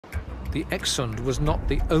the Eksund was not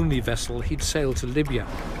the only vessel he'd sailed to Libya.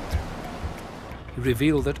 He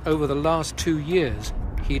revealed that over the last 2 years,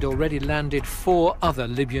 he'd already landed 4 other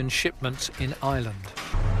Libyan shipments in Ireland.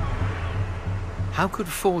 How could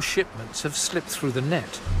 4 shipments have slipped through the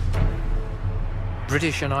net?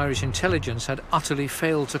 British and Irish intelligence had utterly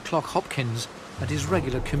failed to clock Hopkins at his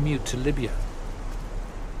regular commute to Libya.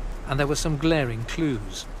 And there were some glaring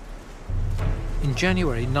clues. In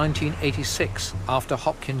January 1986, after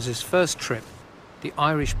Hopkins's first trip, the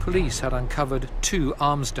Irish police had uncovered 2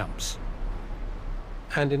 arms dumps.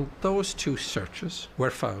 And in those 2 searches were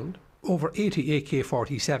found over 80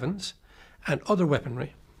 AK-47s and other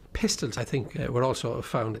weaponry. Pistols, I think, were also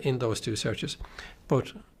found in those 2 searches.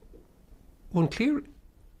 But one clear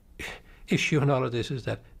issue in all of this is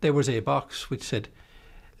that there was a box which said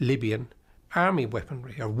Libyan army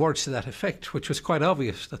weaponry, or words to that effect, which was quite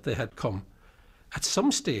obvious that they had come at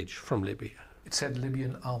some stage from Libya. It said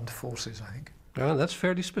Libyan Armed Forces, I think. Well, that's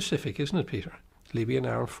fairly specific, isn't it, Peter? Libyan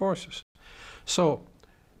Armed Forces. So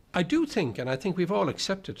I do think, and I think we've all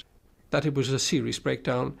accepted, that it was a serious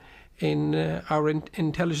breakdown in our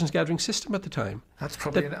intelligence gathering system at the time. That's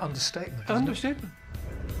probably an understatement. Understatement.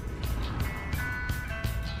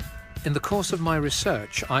 In the course of my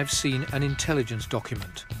research, I've seen an intelligence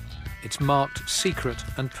document. It's marked secret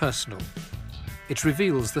and personal. It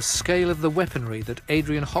reveals the scale of the weaponry that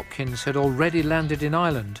Adrian Hopkins had already landed in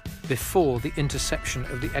Ireland before the interception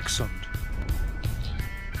of the Eksund.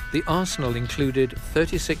 The arsenal included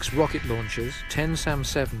 36 rocket launchers, 10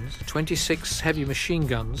 SAM-7s, 26 heavy machine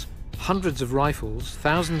guns, hundreds of rifles,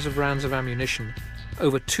 thousands of rounds of ammunition,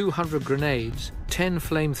 over 200 grenades, 10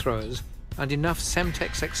 flamethrowers, and enough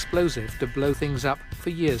Semtex explosive to blow things up for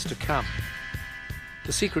years to come.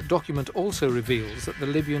 The secret document also reveals that the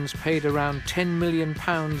Libyans paid around £10 million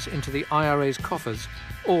into the IRA's coffers,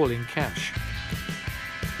 all in cash.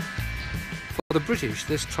 For the British,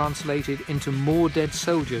 this translated into more dead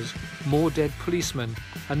soldiers, more dead policemen,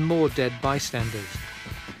 and more dead bystanders,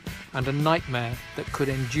 and a nightmare that could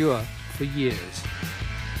endure for years.